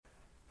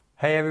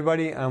Hey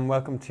everybody, and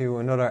welcome to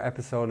another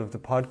episode of the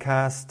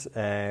podcast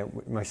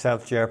with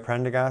myself, Ger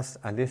Prendergast.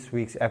 And this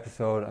week's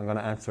episode, I'm going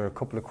to answer a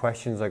couple of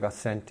questions I got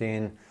sent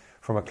in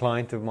from a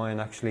client of mine,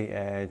 actually,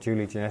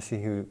 Julie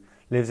Genesi, who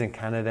lives in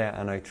Canada,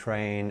 and I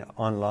train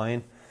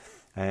online.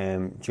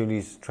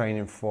 Julie's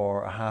training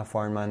for a half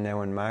Ironman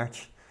now in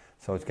March,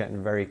 so it's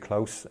getting very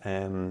close.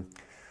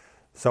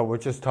 So we're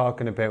just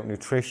talking about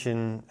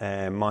nutrition,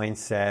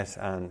 mindset,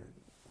 and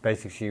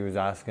basically she was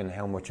asking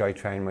how much I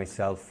train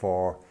myself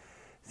for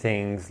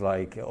things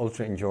like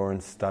ultra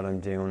endurance that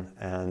I'm doing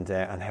and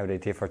how they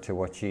differ to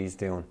what she's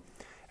doing.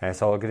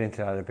 So I'll get into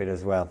that a bit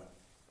as well.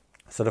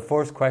 So the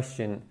first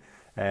question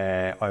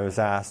I was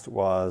asked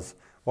was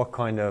what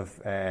kind of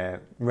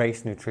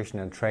race nutrition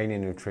and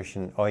training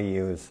nutrition I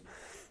use.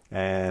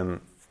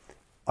 I'm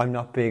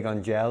not big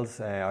on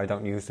gels. I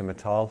don't use them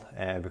at all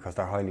because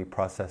they're highly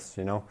processed,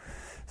 you know.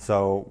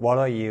 So what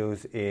I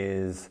use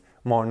is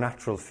more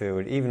natural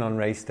food, even on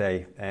race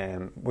day,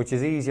 which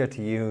is easier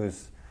to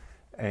use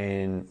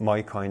in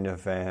my kind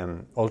of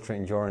ultra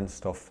endurance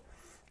stuff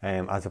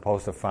as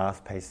opposed to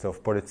fast paced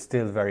stuff, but it's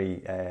still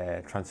very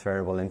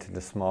transferable into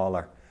the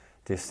smaller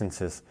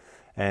distances.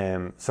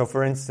 So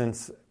for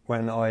instance,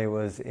 when I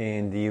was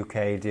in the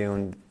UK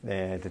doing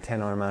the 10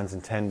 Ironmans in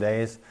 10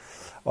 days,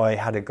 I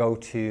had a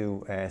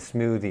go-to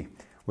smoothie,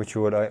 which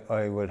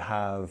I would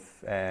have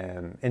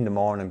in the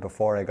morning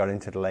before I got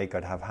into the lake.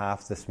 I'd have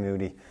half the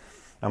smoothie,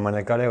 and when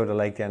I got out of the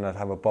lake then I'd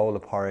have a bowl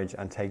of porridge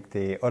and take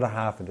the other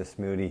half of the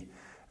smoothie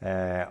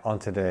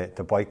onto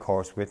the bike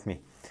course with me.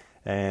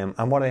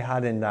 And what I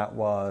had in that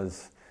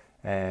was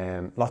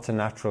lots of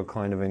natural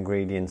kind of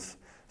ingredients.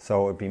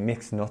 So it would be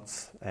mixed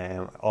nuts,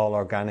 all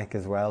organic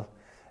as well.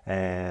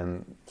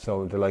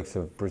 So the likes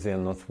of Brazil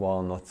nuts,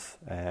 walnuts,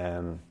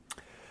 and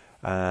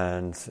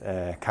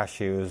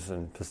cashews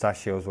and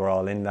pistachios were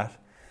all in that.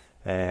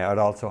 I'd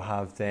also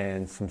have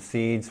then some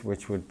seeds,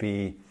 which would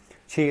be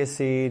chia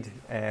seed,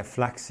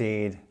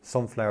 flaxseed,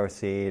 sunflower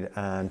seed,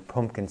 and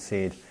pumpkin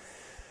seed.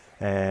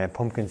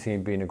 Pumpkin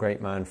seed being a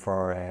great man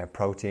for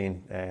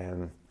protein,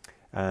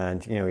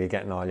 and you know, you're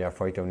getting all your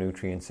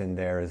phytonutrients in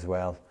there as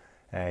well,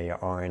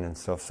 your iron and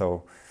stuff.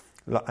 So,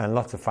 and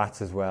lots of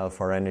fats as well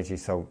for energy.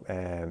 So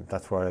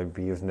that's what I'd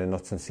be using the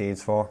nuts and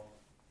seeds for.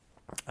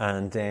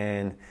 And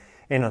then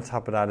in on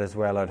top of that as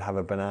well, I'd have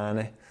a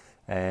banana.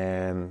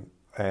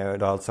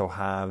 I'd also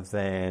have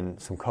then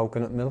some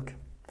coconut milk.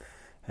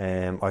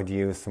 I'd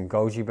use some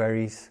goji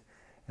berries,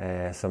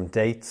 some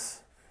dates.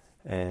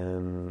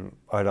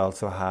 I'd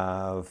also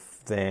have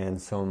then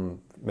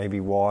some maybe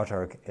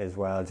water as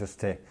well,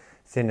 just to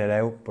thin it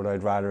out, but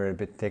I'd rather it a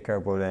bit thicker.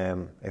 But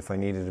if I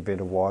needed a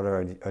bit of water,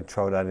 I'd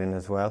throw that in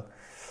as well.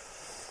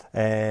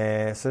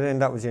 So then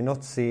that was your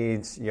nut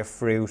seeds, your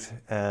fruit,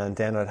 and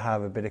then I'd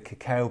have a bit of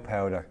cacao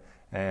powder,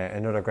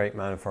 another great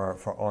man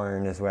for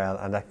iron as well,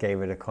 and that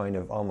gave it a kind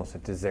of almost a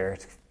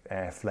dessert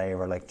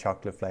flavour, like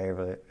chocolate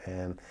flavour.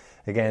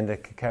 Again, the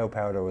cacao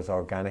powder was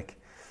organic.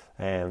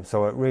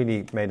 So it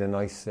really made a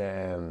nice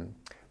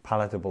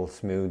palatable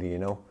smoothie, you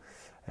know.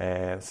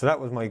 So that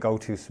was my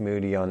go-to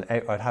smoothie.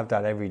 I'd have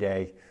that every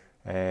day.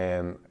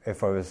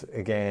 If I was,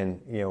 again,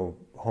 you know,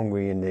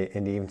 hungry in the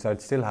evening, so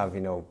I'd still have,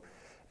 you know,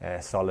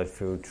 solid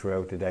food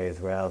throughout the day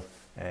as well.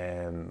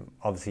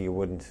 Obviously,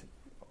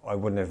 I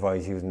wouldn't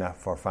advise using that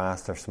for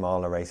faster,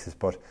 smaller races,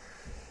 but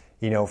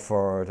you know,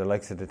 for the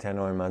likes of the 10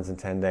 Ironmans in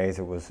 10 days,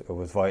 it was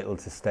vital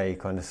to stay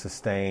kind of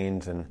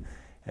sustained and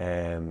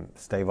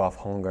stave off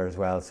hunger as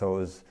well. So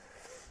it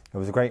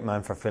was a great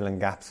man for filling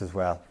gaps as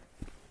well.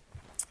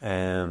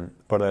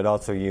 But I'd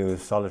also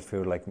use solid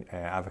food like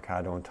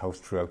avocado and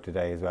toast throughout the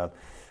day as well.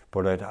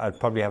 But I'd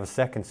probably have a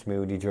second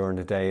smoothie during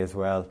the day as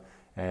well,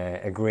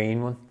 a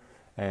green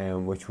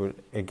one, which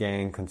would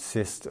again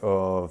consist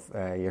of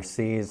your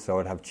seeds. So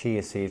I'd have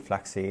chia seed,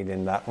 flaxseed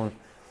in that one,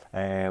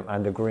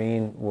 and the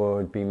green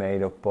would be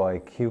made up by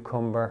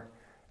cucumber,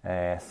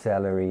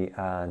 celery,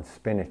 and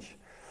spinach.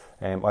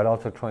 I'd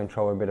also try and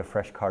throw a bit of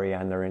fresh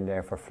coriander in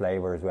there for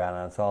flavour as well,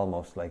 and it's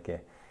almost like a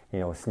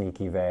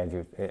sneaky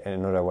veg,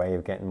 another way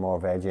of getting more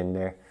veg in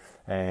there.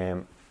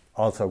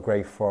 Also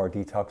great for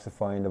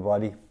detoxifying the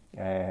body,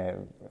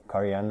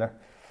 coriander,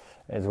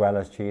 as well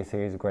as chia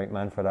seeds, a great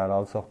man for that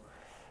also.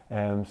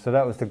 So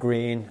that was the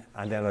green,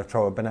 and then I'd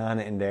throw a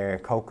banana in there,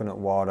 coconut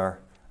water,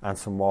 and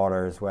some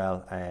water as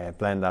well.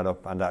 Blend that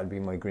up, and that would be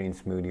my green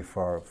smoothie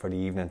for the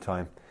evening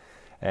time.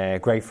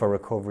 Great for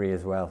recovery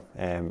as well,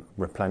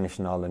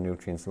 replenishing all the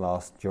nutrients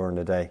lost during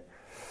the day.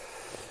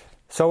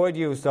 So I'd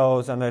use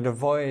those, and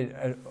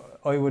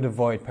I would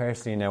avoid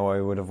personally now, I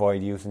would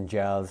avoid using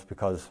gels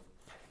because,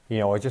 you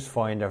know, I just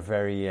find they're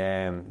very,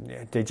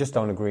 they just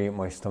don't agree with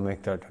my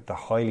stomach. They're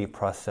highly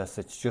processed.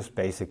 It's just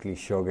basically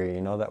sugar,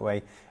 you know, that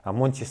way. And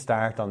once you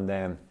start on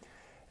them,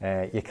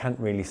 you can't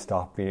really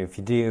stop. You know, if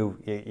you do,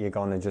 you're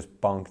going to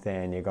just bonk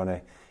then. You're going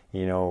to,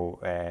 you know,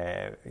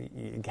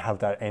 you have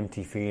that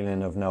empty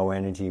feeling of no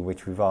energy,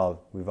 which we've all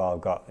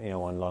got, you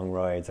know, on long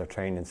rides or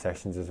training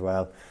sessions as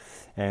well.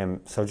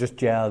 So just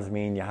gels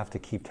mean you have to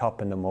keep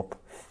topping them up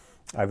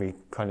every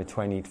kind of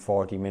 20 to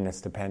 40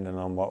 minutes depending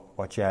on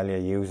what gel you're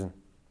using.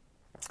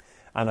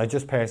 And I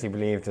just personally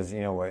believe there's,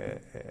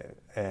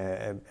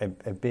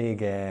 a big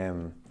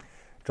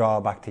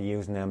drawback to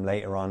using them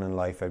later on in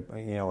life.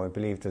 I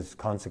believe there's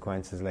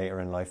consequences later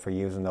in life for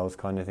using those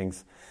kind of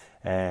things.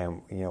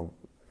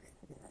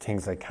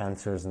 Things like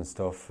cancers and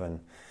stuff, and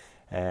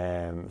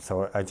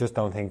so I just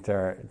don't think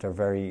they're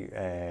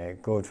very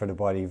good for the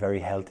body, very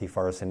healthy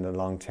for us in the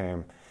long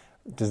term.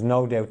 There's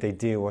no doubt they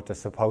do what they're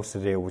supposed to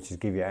do, which is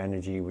give you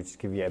energy, which is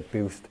give you a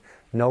boost.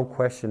 No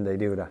question they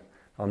do that.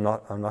 I'm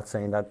not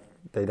saying that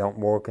they don't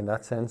work in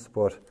that sense,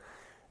 but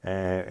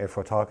if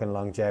we're talking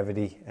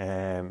longevity,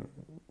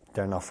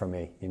 they're not for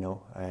me.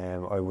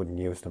 I wouldn't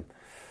use them.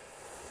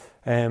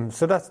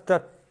 So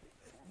that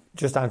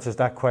just answers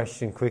that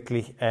question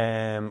quickly.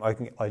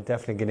 I'll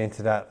definitely get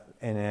into that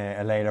in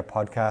a later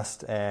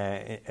podcast,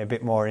 a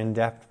bit more in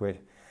depth with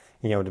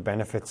the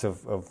benefits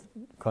of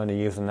kind of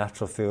using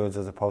natural foods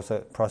as opposed to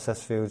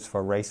processed foods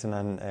for racing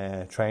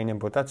and training.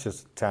 But that's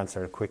just to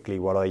answer quickly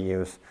what I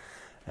use.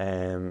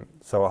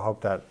 So I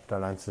hope that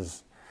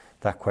answers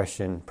that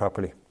question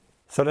properly.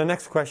 So the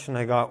next question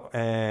I got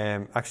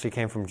actually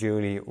came from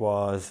Julie,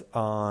 was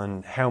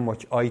on how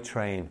much I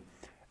train.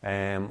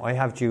 I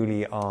have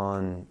Julie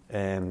on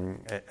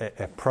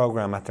a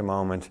program at the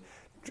moment.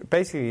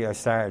 Basically, I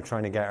started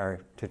trying to get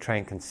her to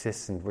train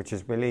consistent, which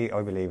is really,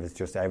 I believe, is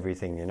just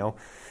everything.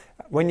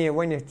 When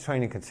you're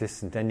training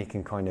consistent, then you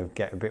can kind of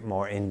get a bit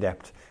more in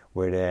depth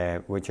with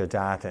your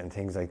data and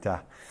things like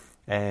that.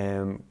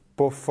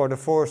 But for the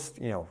first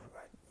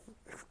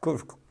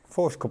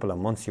couple of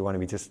months, you want to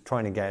be just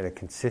trying to get a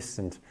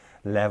consistent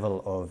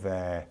level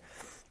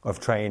of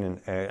training,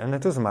 and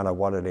it doesn't matter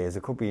what it is.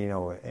 It could be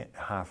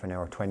half an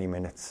hour, 20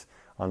 minutes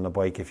on the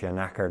bike if you're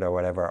knackered or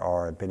whatever,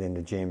 or a bit in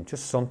the gym,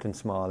 just something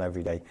small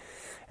every day.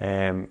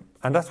 And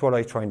that's what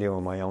I try and do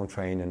in my own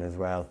training as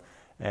well.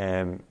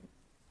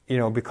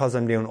 Because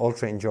I'm doing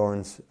ultra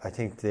endurance, I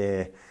think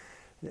the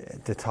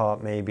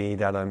thought may be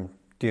that I'm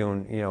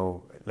doing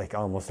like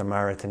almost a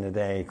marathon a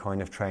day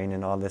kind of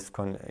training, all this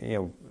kind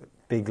of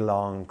big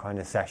long kind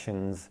of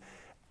sessions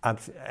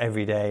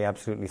every day,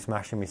 absolutely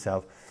smashing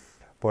myself.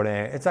 But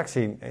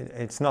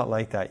it's not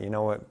like that.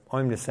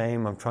 I'm the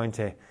same. I'm trying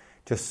to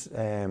just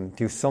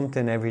do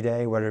something every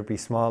day, whether it be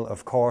small.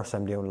 Of course,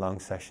 I'm doing long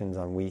sessions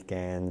on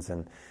weekends,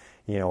 and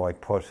I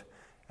put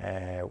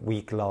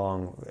week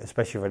long,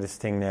 especially for this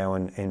thing now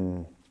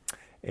in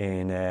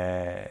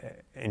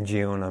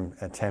June. I'm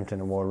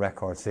attempting a world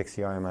record,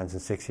 60 Ironmans in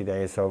 60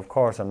 days. So of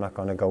course, I'm not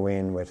going to go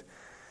in with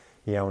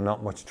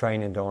not much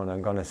training done.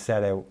 I'm going to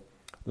set out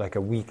like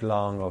a week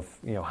long of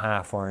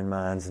half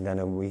Ironmans, and then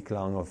a week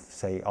long of,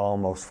 say,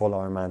 almost full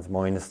Ironmans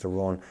minus the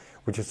run,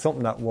 which is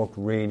something that worked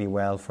really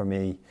well for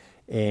me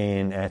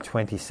in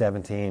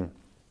 2017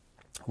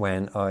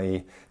 when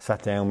I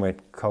sat down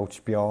with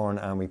Coach Bjorn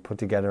and we put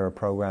together a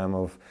program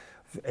of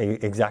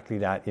exactly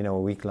that, a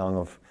week long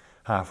of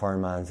half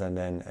Ironmans and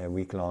then a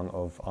week long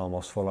of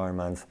almost full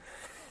Ironmans.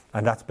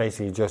 And that's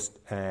basically just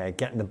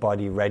getting the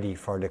body ready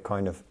for the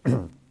kind of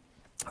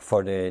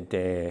for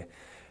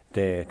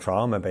the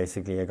trauma,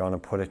 basically, you're going to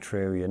put it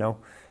through,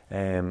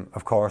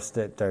 Of course,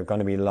 they're going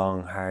to be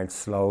long, hard,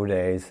 slow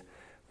days,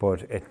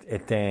 but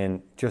it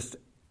then just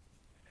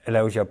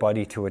allows your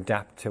body to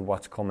adapt to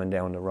what's coming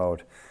down the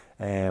road.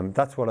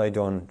 That's what I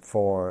done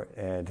for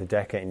the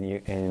DECA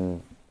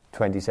in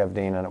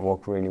 2017, and it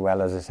worked really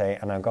well, as I say,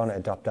 and I'm going to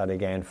adopt that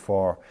again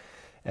for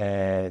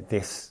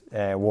this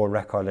world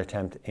record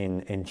attempt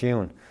in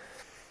June.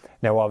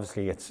 Now,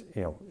 obviously, it's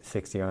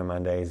 60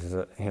 Ironman days is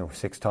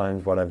 6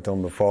 times what I've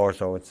done before,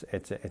 so it's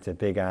a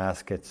big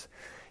ask. It's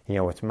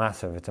it's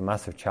massive. It's a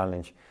massive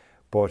challenge,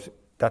 but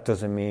that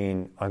doesn't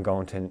mean I'm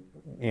going to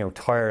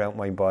tire out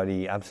my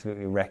body,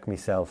 absolutely wreck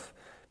myself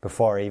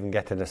before I even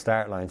get to the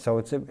start line. So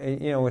it's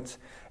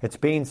it's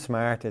being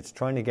smart. It's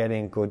trying to get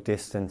in good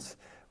distance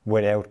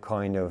without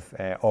kind of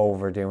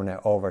overdoing it,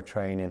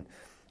 overtraining,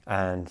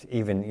 and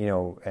even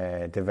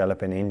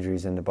developing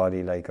injuries in the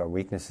body, or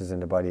weaknesses in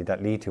the body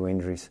that lead to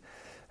injuries.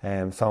 So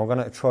I'm going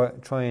to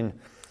try and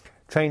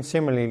train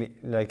similarly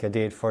like I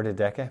did for the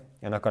DECA.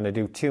 I'm not going to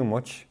do too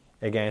much,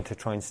 again, to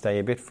try and stay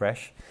a bit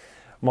fresh.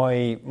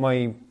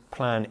 My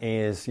plan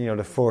is,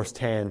 the first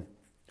 10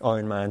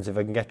 Ironmans, if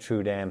I can get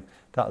through them,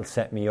 that'll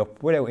set me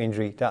up, without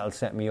injury, that'll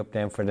set me up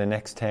then for the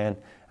next 10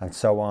 and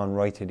so on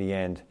right to the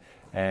end.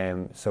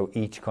 So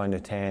each kind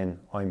of 10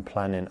 I'm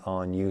planning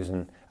on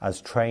using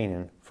as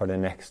training for the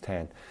next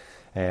 10.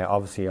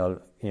 Obviously I'll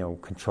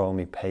control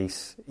my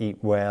pace, eat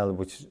well,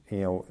 which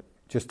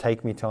just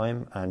take me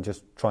time and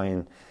just try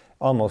and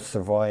almost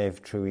survive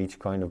through each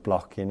kind of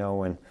block,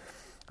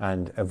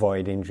 and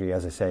avoid injury,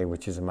 as I say,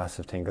 which is a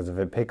massive thing, because if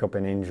I pick up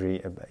an injury,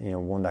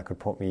 one that could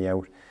put me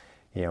out,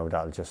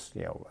 that'll just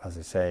as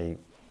I say,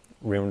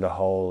 ruin the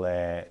whole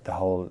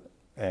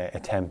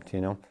attempt.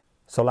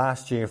 So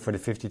last year for the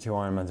 52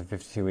 Ironmans in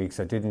 52 weeks,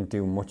 I didn't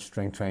do much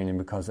strength training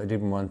because I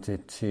didn't want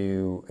it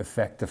to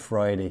affect the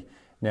Friday.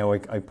 Now, I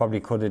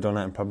probably could have done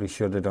it and probably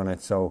should have done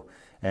it. So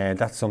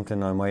that's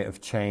something I might have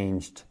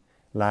changed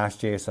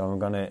last year. So I'm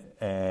going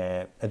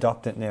to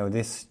adopt it now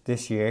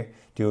this year,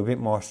 do a bit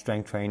more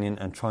strength training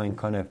and try and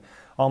kind of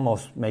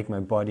almost make my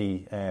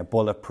body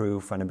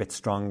bulletproof and a bit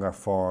stronger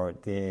for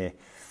the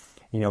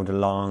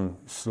long,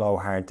 slow,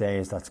 hard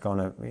days. That's going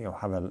to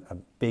have a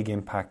big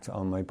impact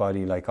on my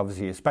body. Like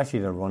obviously, especially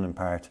the running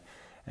part.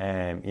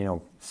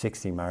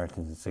 60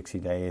 marathons in 60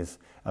 days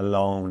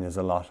alone is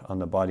a lot on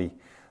the body.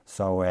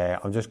 So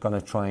I'm just going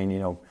to try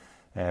and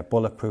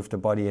bulletproof the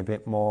body a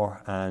bit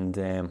more, and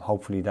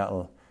hopefully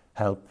that'll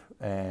help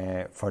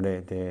for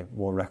the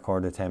world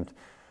record attempt.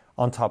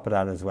 On top of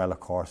that as well, of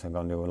course, I'm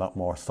going to do a lot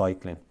more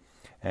cycling.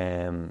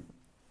 I'll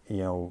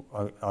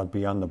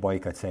be on the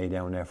bike, I'd say,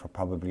 down there for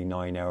probably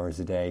 9 hours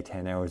a day,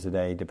 10 hours a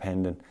day,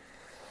 depending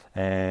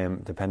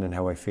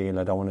how I feel.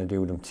 I don't want to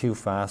do them too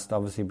fast,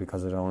 obviously,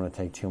 because I don't want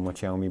to take too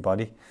much out of my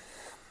body.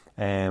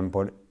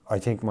 But I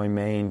think my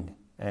main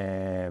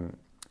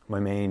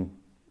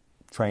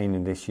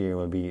training this year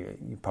will be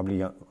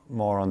probably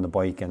more on the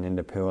bike and in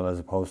the pool as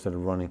opposed to the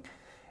running.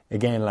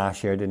 Again,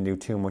 last year I didn't do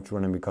too much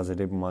running because I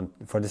didn't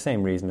want, for the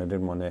same reason, I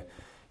didn't want to,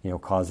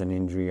 cause an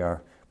injury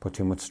or put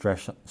too much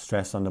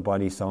stress on the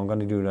body. So I'm going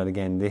to do that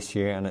again this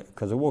year, and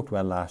because it worked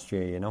well last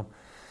year,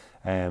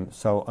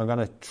 So I'm going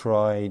to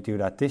try do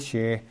that this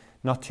year.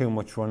 Not too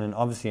much running.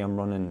 Obviously, I'm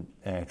running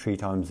 3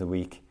 times a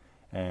week.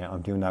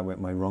 I'm doing that with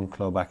my run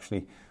club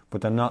actually,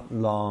 but they're not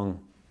long.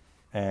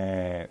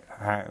 The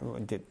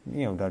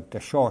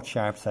short,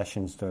 sharp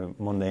sessions, the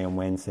Monday and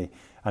Wednesday,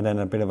 and then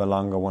a bit of a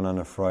longer one on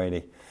a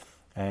Friday.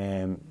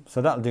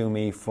 So that'll do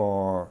me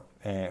for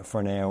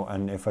now.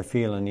 And if I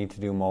feel I need to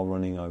do more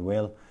running, I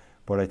will.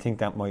 But I think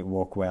that might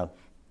work well.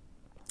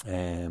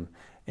 In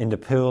the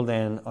pool,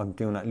 then I'm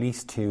doing at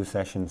least 2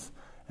 sessions,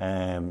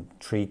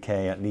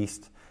 3K at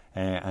least,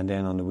 and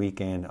then on the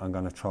weekend I'm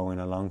going to throw in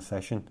a long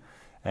session.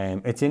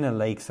 It's in a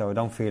lake, so I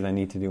don't feel I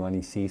need to do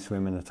any sea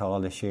swimming at all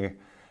this year.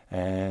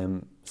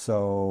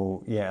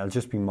 So yeah, I'll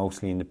just be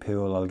mostly in the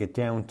pool. I'll get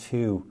down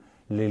to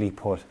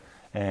Lilliput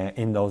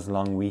in those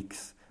long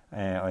weeks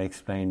I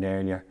explained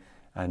earlier,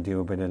 and do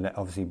a bit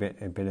of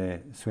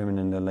swimming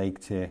in the lake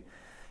to,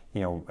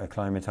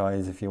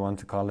 acclimatise, if you want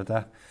to call it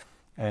that.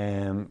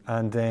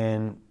 And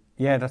then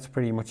that's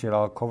pretty much it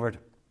all covered.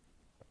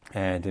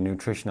 The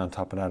nutrition on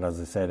top of that, as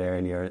I said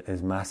earlier,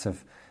 is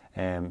massive.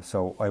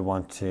 So I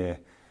want to,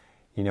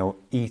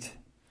 eat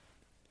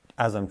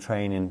as I'm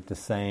training the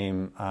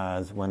same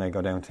as when I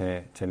go down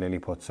to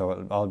Lilliput. So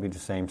it'll all be the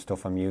same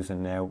stuff I'm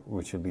using now,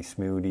 which will be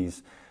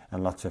smoothies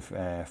and lots of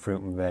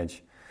fruit and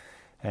veg.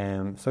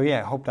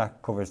 I hope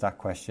that covers that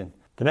question.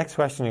 The next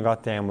question I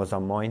got then was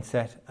on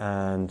mindset,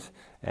 and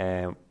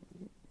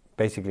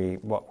basically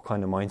what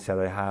kind of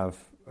mindset I have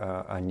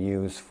and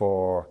use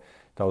for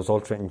those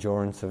ultra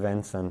endurance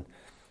events, and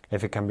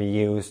if it can be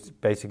used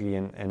basically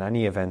in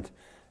any event.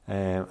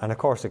 And of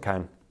course it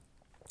can.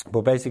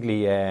 But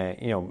basically,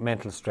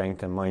 mental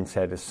strength and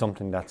mindset is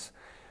something that's,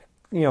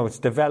 it's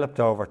developed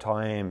over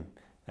time.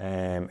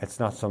 It's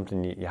not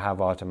something you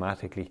have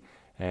automatically.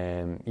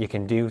 You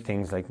can do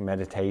things like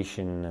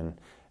meditation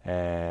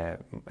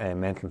and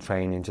mental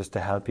training just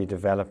to help you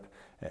develop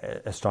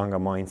a stronger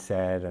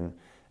mindset and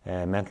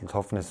mental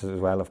toughness as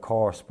well, of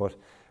course. But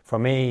for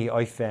me,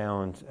 I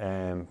found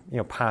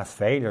past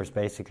failures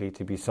basically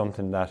to be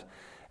something that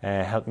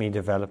helped me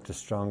develop the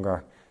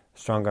stronger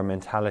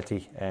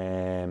mentality.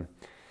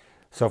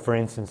 So for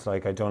instance,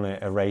 like I done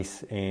a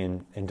race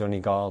in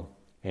Donegal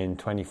in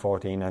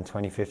 2014 and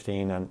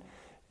 2015, and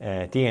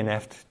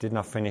DNF'd, did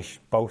not finish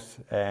both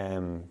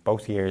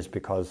years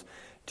because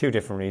 2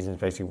 different reasons.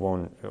 Basically,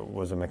 one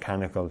was a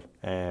mechanical,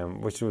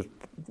 which was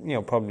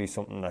probably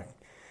something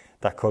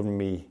that couldn't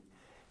be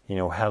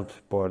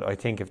helped. But I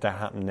think if that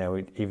happened now,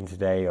 even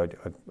today,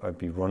 I'd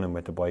be running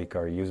with the bike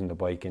or using the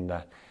bike in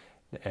that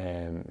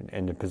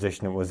in the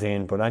position it was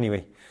in. But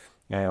anyway,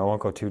 I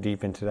won't go too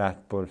deep into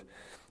that. But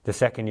the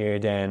second year,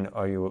 then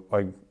I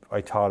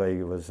thought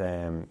I was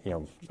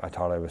I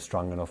thought I was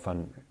strong enough,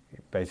 and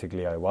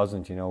basically I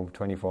wasn't.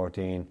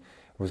 2014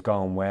 was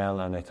going well,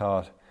 and I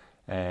thought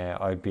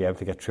I'd be able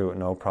to get through it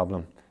no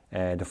problem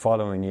the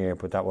following year,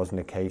 but that wasn't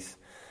the case.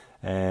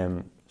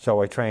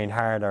 So I trained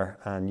harder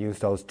and used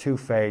those 2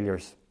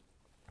 failures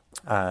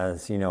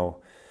as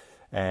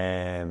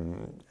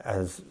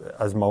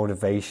as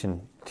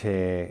motivation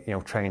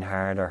to train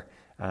harder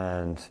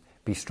and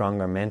be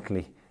stronger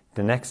mentally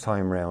the next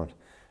time round.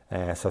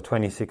 So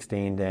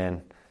 2016,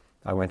 then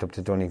I went up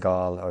to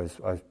Donegal. I was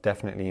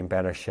definitely in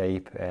better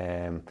shape.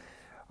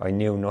 I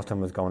knew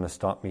nothing was going to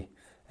stop me.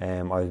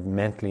 I was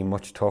mentally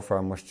much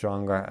tougher, much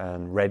stronger,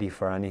 and ready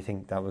for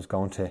anything that was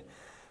going to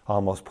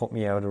almost put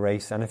me out of the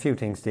race. And a few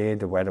things did.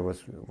 The weather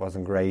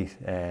wasn't great.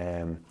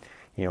 A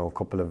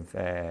couple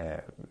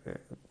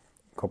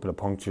of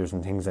punctures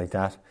and things like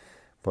that.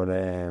 But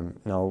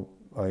no,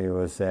 I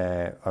was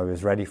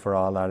ready for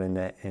all that in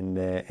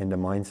the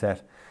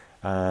mindset,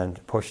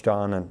 and pushed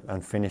on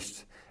and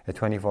finished a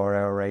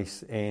 24-hour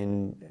race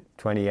in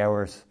 20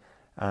 hours.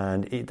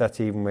 And that's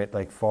even with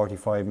like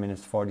 45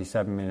 minutes,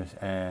 47 minute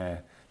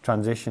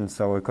transition.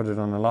 So I could have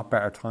done a lot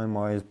better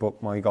time-wise,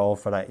 but my goal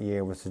for that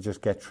year was to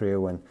just get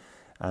through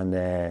and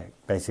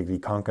basically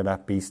conquer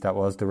that beast that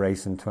was the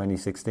race in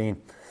 2016.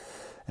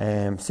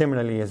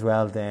 Similarly as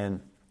well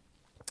then,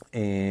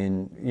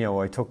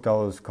 I took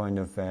those kind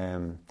of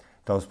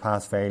those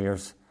past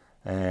failures,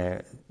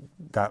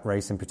 that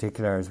race in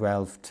particular as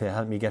well, to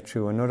help me get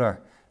through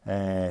another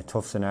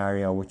tough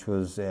scenario, which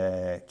was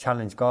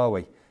Challenge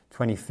Galway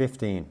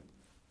 2015.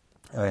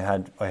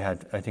 I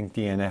think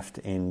DNF'd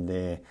in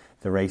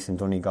the race in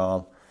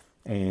Donegal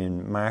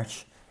in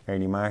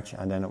early March,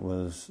 and then it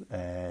was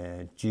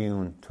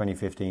June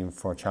 2015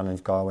 for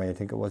Challenge Galway. I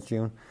think it was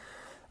June.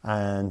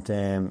 And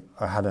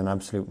I had an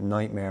absolute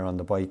nightmare on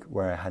the bike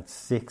where I had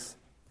 6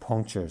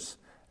 punctures,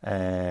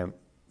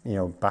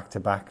 back to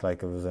back.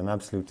 Like, it was an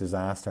absolute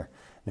disaster.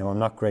 I'm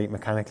not great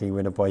mechanically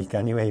with a bike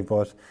anyway,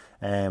 but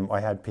I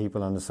had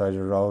people on the side of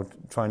the road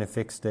trying to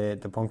fixing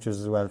the punctures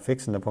as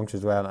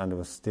well, and it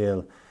was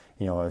still,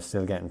 I was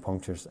still getting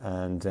punctures,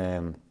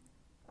 and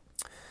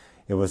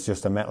it was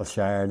just a metal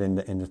shard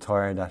in the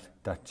tyre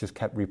that just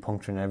kept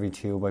repuncturing every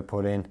tube I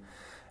put in.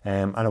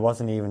 And it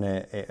wasn't even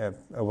it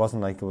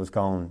wasn't like it was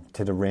going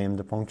to the rim,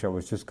 the puncture. It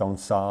was just going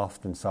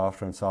soft and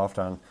softer and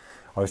softer, and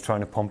I was trying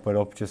to pump it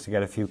up just to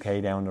get a few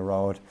K down the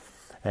road.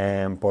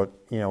 But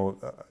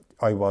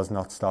I was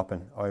not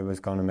stopping. I was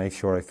going to make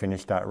sure I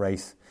finished that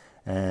race,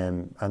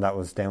 and that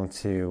was down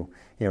to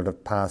the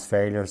past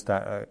failures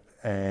that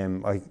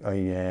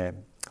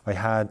I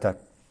had that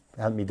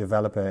helped me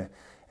develop a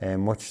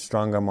much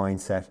stronger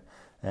mindset.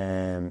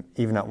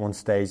 Even at one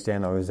stage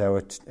then I was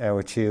out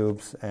of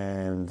tubes,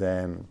 and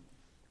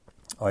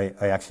I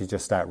actually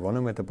just started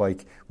running with the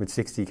bike with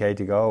 60k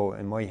to go.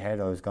 In my head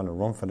I was going to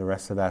run for the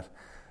rest of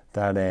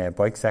that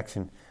bike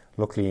section.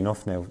 Luckily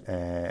enough now,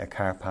 a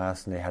car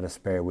passed and they had a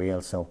spare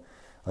wheel, so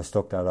I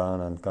stuck that on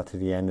and got to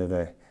the end of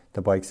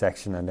the bike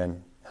section and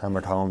then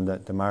hammered home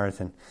the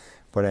marathon.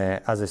 But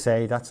as I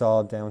say, that's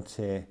all down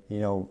to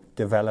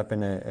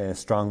developing a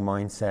strong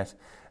mindset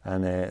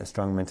and a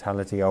strong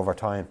mentality over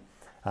time.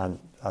 And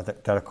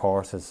that of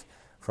course is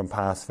from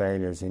past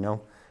failures.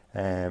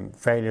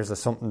 Failures are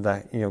something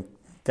that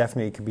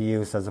definitely can be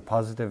used as a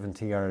positive and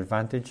to your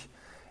advantage.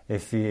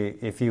 If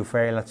you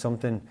fail at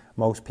something,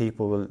 most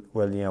people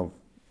will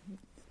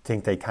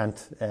think they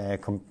can't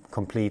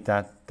complete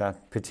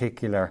that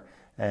particular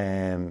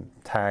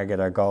target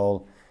or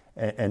goal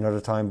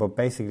another time. But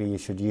basically, you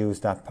should use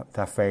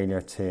that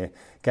failure to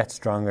get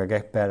stronger,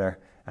 get better,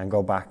 and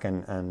go back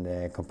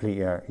and complete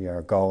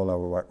your goal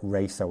or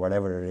race or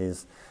whatever it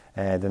is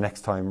the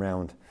next time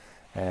round,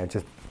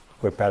 just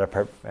with better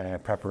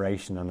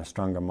preparation and a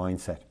stronger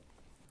mindset.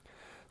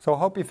 So I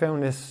hope you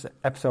found this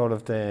episode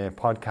of the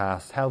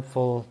podcast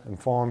helpful,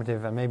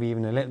 informative, and maybe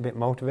even a little bit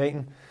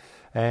motivating.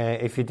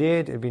 If you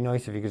did, it'd be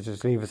nice if you could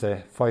just leave us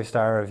a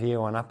 5-star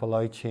review on Apple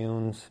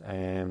iTunes,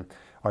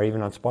 or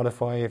even on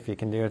Spotify if you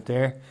can do it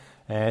there.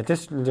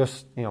 This will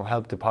just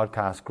help the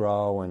podcast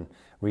grow and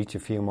reach a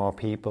few more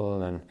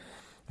people, and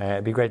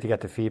it'd be great to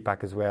get the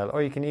feedback as well.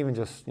 Or you can even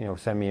just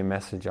send me a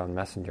message on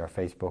Messenger,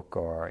 Facebook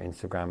or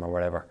Instagram or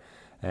whatever.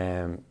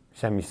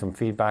 Send me some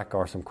feedback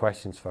or some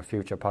questions for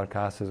future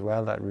podcasts as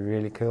well. That'd be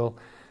really cool,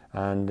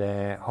 and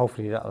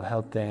hopefully that'll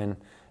help then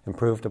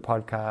improve the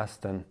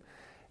podcast, and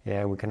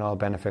we can all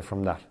benefit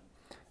from that.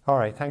 All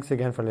right, thanks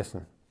again for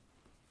listening.